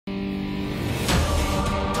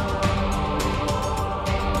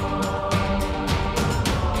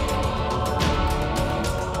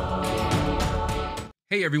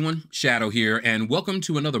Hey everyone, Shadow here, and welcome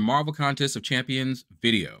to another Marvel Contest of Champions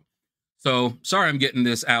video. So, sorry I'm getting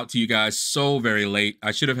this out to you guys so very late.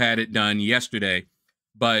 I should have had it done yesterday,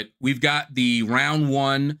 but we've got the round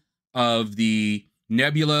one of the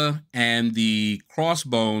Nebula and the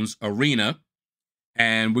Crossbones arena,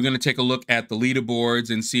 and we're going to take a look at the leaderboards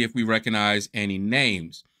and see if we recognize any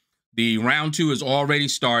names. The round two has already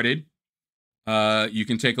started. You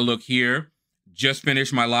can take a look here. Just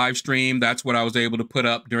finished my live stream. That's what I was able to put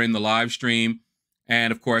up during the live stream.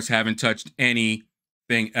 And of course, haven't touched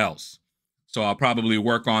anything else. So I'll probably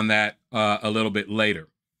work on that a little bit later.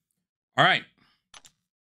 All right.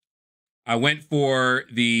 I went for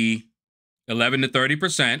the 11 to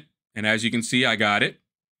 30%. And as you can see, I got it.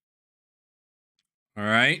 All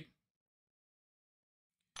right.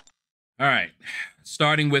 All right.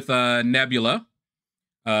 Starting with Nebula.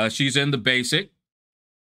 She's in the basic.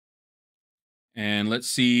 And let's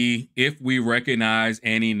see if we recognize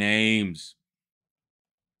any names.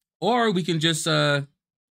 Or we can just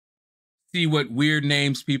see what weird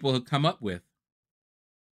names people have come up with.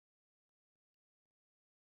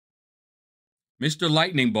 Mr.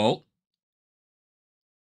 Lightning Bolt.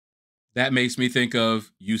 That makes me think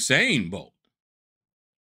of Usain Bolt.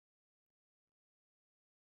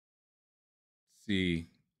 Let's see.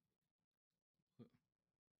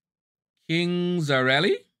 King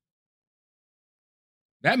Zarelli.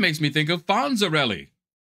 That makes me think of Fonzarelli.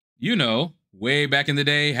 You know, way back in the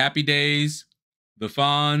day, Happy Days, the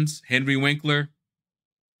Fonz, Henry Winkler.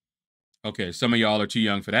 Okay, some of y'all are too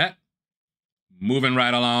young for that. Moving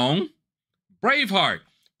right along. Braveheart.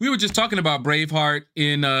 We were just talking about Braveheart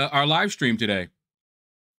in our live stream today.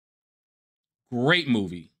 Great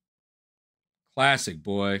movie. Classic,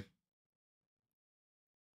 boy.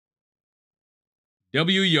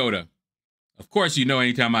 W. Yoda. Of course, you know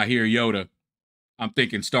anytime I hear Yoda, I'm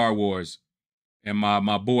thinking Star Wars and my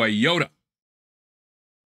boy Yoda.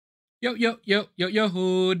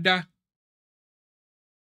 Yoda.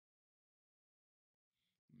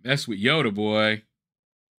 Mess with Yoda, boy.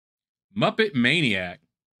 Muppet Maniac.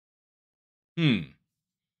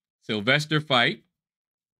 Sylvester Fight.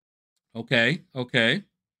 Okay.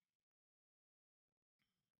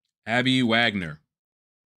 Abby Wagner.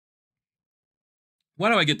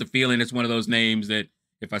 Why do I get the feeling it's one of those names that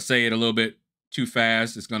if I say it a little bit too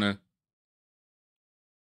fast, it's gonna...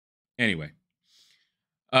 Anyway.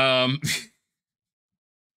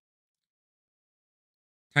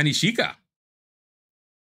 Tanishika.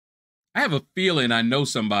 I have a feeling I know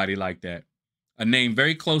somebody like that. A name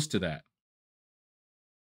very close to that.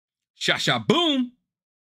 Shasha Boom.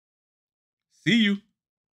 See you.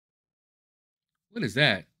 What is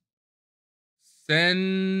that?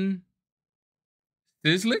 Sensizlik?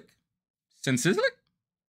 Sensizlik?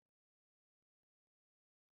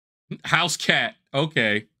 House cat.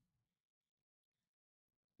 Okay.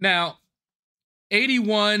 Now,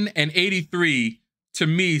 81 and 83 to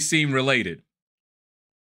me seem related.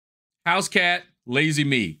 House cat, lazy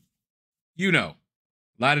me. You know,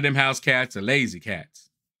 a lot of them house cats are lazy cats.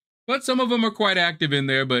 But some of them are quite active in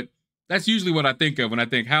there, but that's usually what I think of when I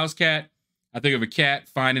think house cat. I think of a cat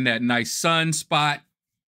finding that nice sun spot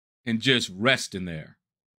and just resting there.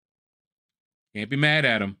 Can't be mad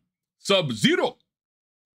at him. Sub-Zero.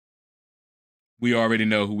 We already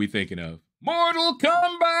know who we're thinking of. Mortal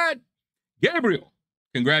Kombat! Gabriel.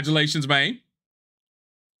 Congratulations, man.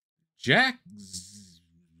 Jack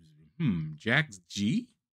G?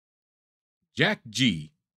 Jack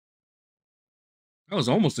G. That was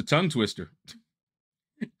almost a tongue twister.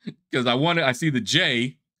 Because I see the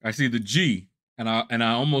J, I see the G, and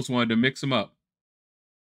I almost wanted to mix them up.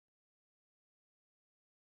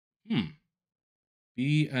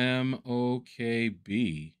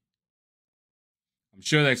 BMOKB. I'm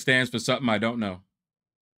sure that stands for something I don't know.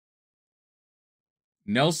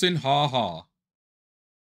 Nelson Ha Ha.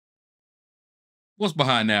 What's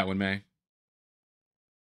behind that one, man?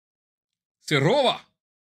 Sirova.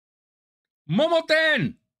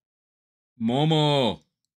 Momoten. Momo.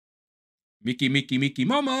 Mickey,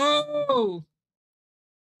 Momo.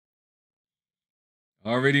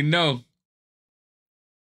 Already know.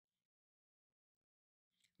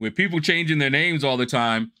 With people changing their names all the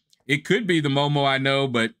time, it could be the Momo I know,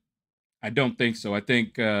 but I don't think so. I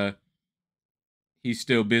think he's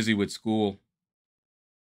still busy with school.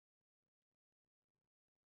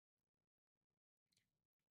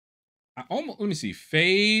 Let me see.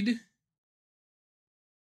 Fade.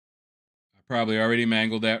 I probably already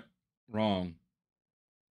mangled that wrong.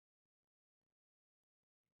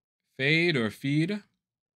 Fade or feed?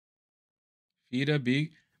 Feeda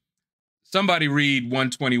big. Somebody read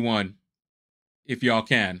 121 if y'all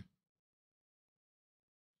can.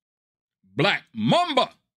 Black Mamba.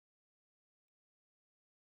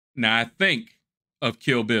 Now I think of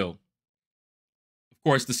Kill Bill. Of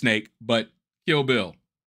course, the snake, but Kill Bill.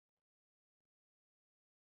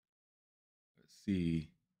 Let's see.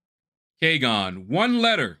 Kagon, one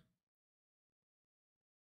letter.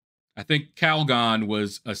 I think Calgon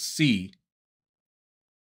was a C.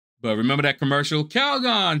 But remember that commercial?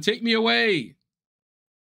 Calgon, take me away.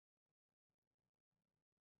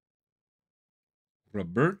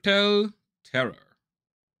 Roberto Terror.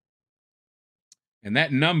 And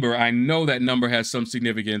that number, I know that number has some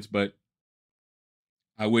significance, but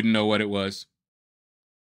I wouldn't know what it was.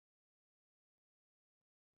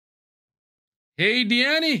 Hey,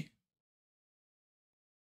 Diani.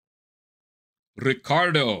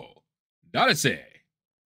 Ricardo. Dalese.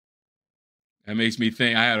 That makes me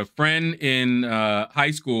think. I had a friend in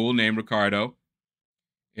high school named Ricardo.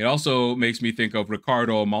 It also makes me think of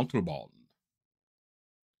Ricardo Montalban.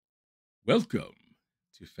 Welcome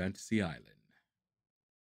to Fantasy Island.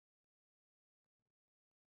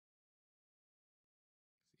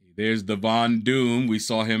 There's the Von Doom. We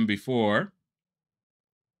saw him before.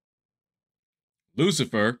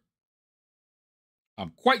 Lucifer.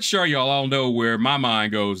 I'm quite sure y'all all know where my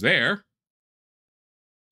mind goes there.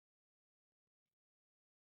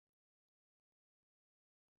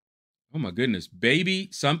 Oh my goodness. Baby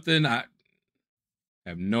something. I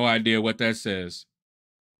have no idea what that says.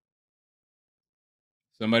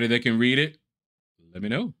 Somebody that can read it, let me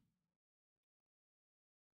know.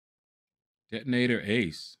 Detonator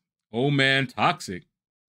Ace. Old Man Toxic.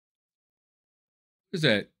 What is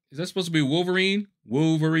that? Is that supposed to be Wolverine?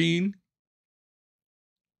 Wolverine?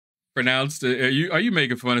 Pronounced. Are you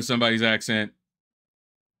making fun of somebody's accent?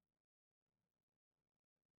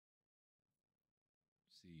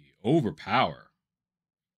 Let's see. Overpower.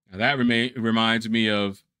 Now that reminds me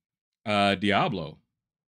of Diablo.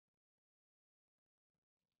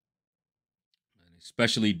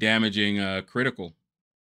 Especially damaging critical.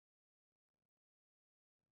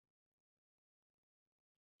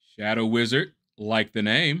 Shadow Wizard, like the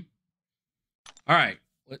name. All right,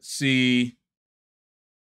 let's see.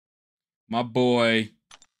 My boy,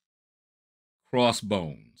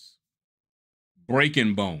 Crossbones.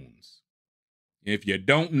 Breaking Bones. If you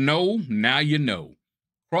don't know, now you know.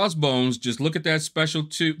 Crossbones, just look at that special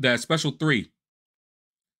 3.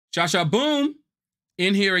 Cha-cha boom,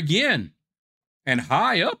 in here again. And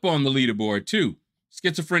high up on the leaderboard, too.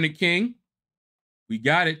 Schizophrenic King. We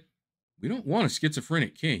got it. We don't want a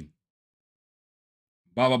schizophrenic king.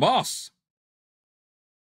 Baba Boss.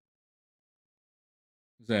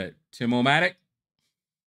 Is that Tim-O-Matic?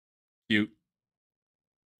 Cute.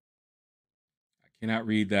 I cannot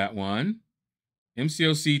read that one.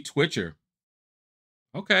 MCOC Twitcher.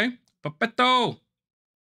 Okay. Papeto.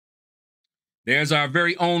 There's our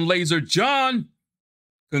very own Laser John.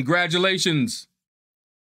 Congratulations.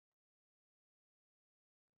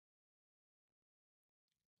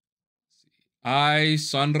 I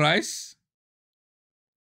Sunrise.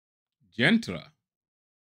 Gentra.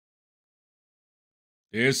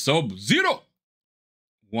 There's Sub-Zero.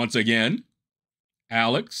 Once again.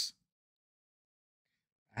 Alex.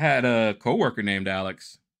 I had a coworker named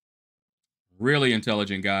Alex. Really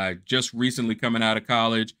intelligent guy. Just recently coming out of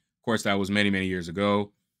college. Of course, that was many, many years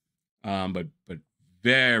ago. But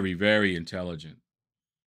very, very intelligent.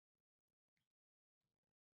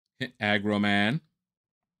 Agroman.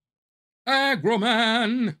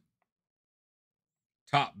 Agroman.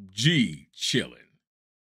 Top G chillin'.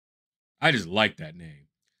 I just like that name.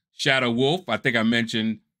 Shadow Wolf. I think I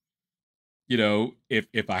mentioned, you know,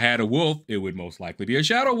 if I had a wolf, it would most likely be a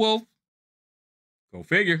Shadow Wolf. Go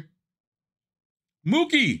figure.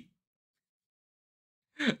 Mookie.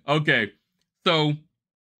 Okay. So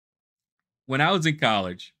when I was in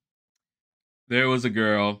college, there was a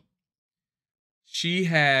girl. She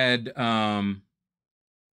had a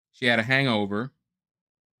hangover.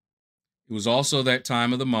 It was also that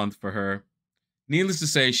time of the month for her. Needless to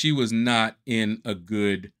say, she was not in a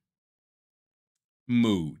good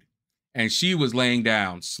mood. And she was laying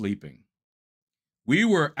down, sleeping. We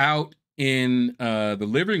were out in the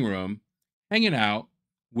living room, hanging out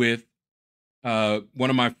with one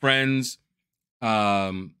of my friends,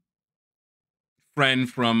 friend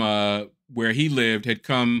from where he lived had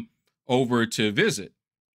come over to visit.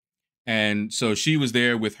 And so she was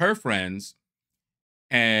there with her friends,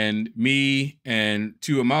 and me and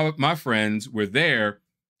 2 of my friends were there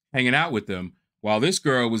hanging out with them while this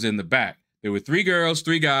girl was in the back. There were 3 girls,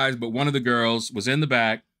 3 guys, but one of the girls was in the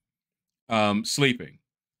back sleeping.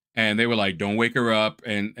 And they were like, don't wake her up.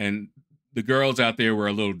 And the girls out there were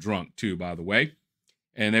a little drunk too, by the way.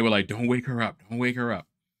 And they were like, don't wake her up. Don't wake her up.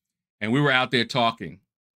 and we were out there talking.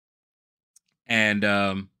 And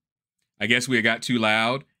I guess we got too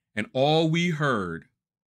loud, and all we heard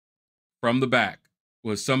from the back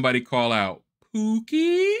was somebody call out,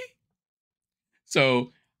 Pookie?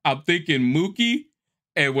 So I'm thinking Mookie,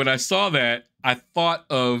 and when I saw that, I thought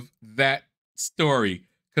of that story.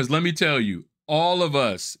 Because let me tell you, all of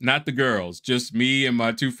us, not the girls, just me and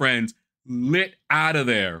my 2 friends, lit out of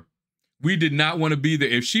there. We did not want to be there.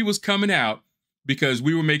 If she was coming out because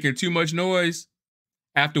we were making too much noise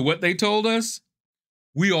after what they told us,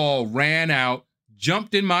 we all ran out,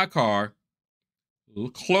 jumped in my car,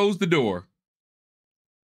 closed the door,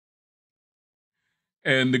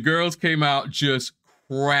 and the girls came out just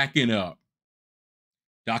cracking up.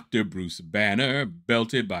 Dr. Bruce Banner,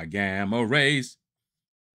 belted by gamma rays.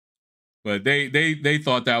 But they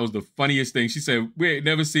thought that was the funniest thing. She said, we ain't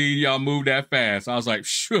never seen y'all move that fast. I was like,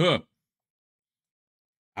 sure.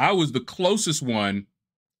 I was the closest one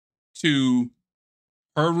to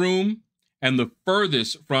her room and the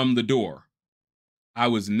furthest from the door. I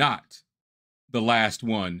was not the last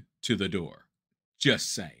one to the door.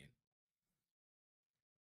 Just saying.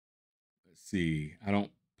 Let's see. I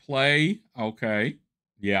don't play. Okay.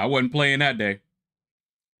 Yeah, I wasn't playing that day.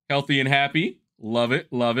 Healthy and happy. Love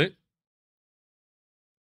it. Love it.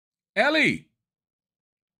 Ellie.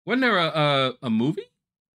 Wasn't there a movie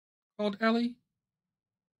called Ellie?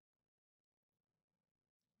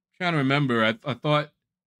 I'm trying to remember. I thought.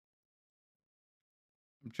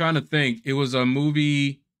 I'm trying to think. It was a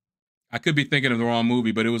movie. I could be thinking of the wrong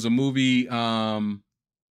movie, but it was a movie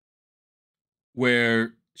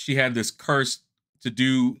where she had this curse to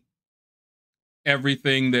do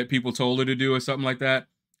everything that people told her to do or something like that.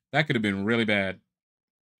 That could have been really bad.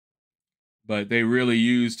 But they really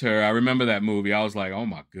used her. I remember that movie. I was like, oh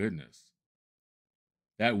my goodness.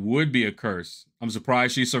 That would be a curse. I'm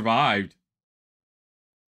surprised she survived.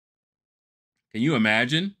 Can you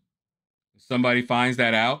imagine? If somebody finds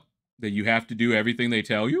that out, that you have to do everything they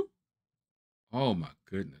tell you? Oh my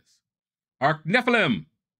goodness. Arc Nephilim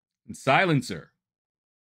and Silencer.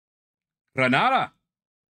 Granada.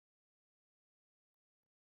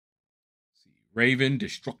 Raven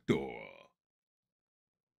Destructor.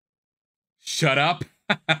 Shut up.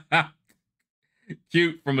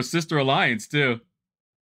 Cute. From a sister alliance, too.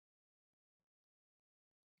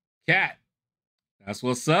 Cat. That's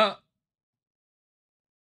what's up.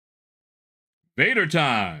 Vader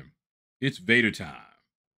time. It's Vader time.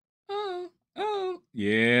 Oh.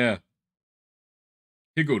 Yeah.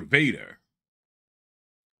 Here go to Vader.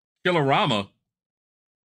 Killerama.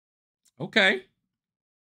 Okay.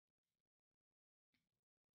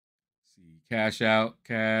 Cash out,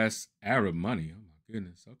 cash, Arab money. Oh my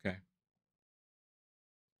goodness. Okay.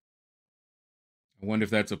 I wonder if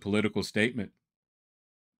that's a political statement.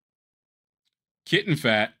 Kitten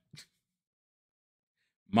fat.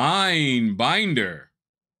 Mind binder.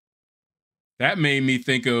 That made me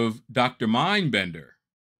think of Dr. Mindbender.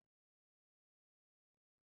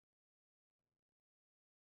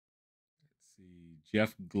 Let's see.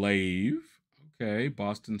 Jeff Glaive. Okay.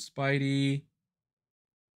 Boston Spidey.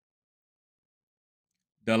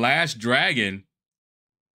 The Last Dragon.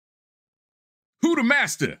 Who the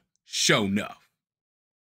master? Show enough.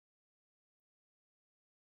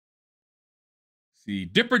 See,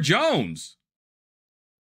 Dipper Jones.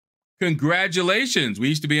 Congratulations. We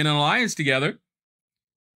used to be in an alliance together.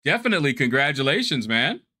 Definitely congratulations,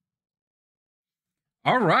 man.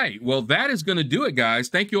 All right. Well, that is going to do it, guys.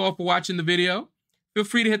 Thank you all for watching the video. Feel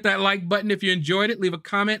free to hit that like button if you enjoyed it. Leave a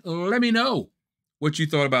comment. Let me know what you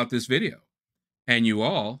thought about this video. And you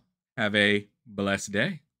all have a blessed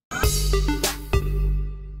day.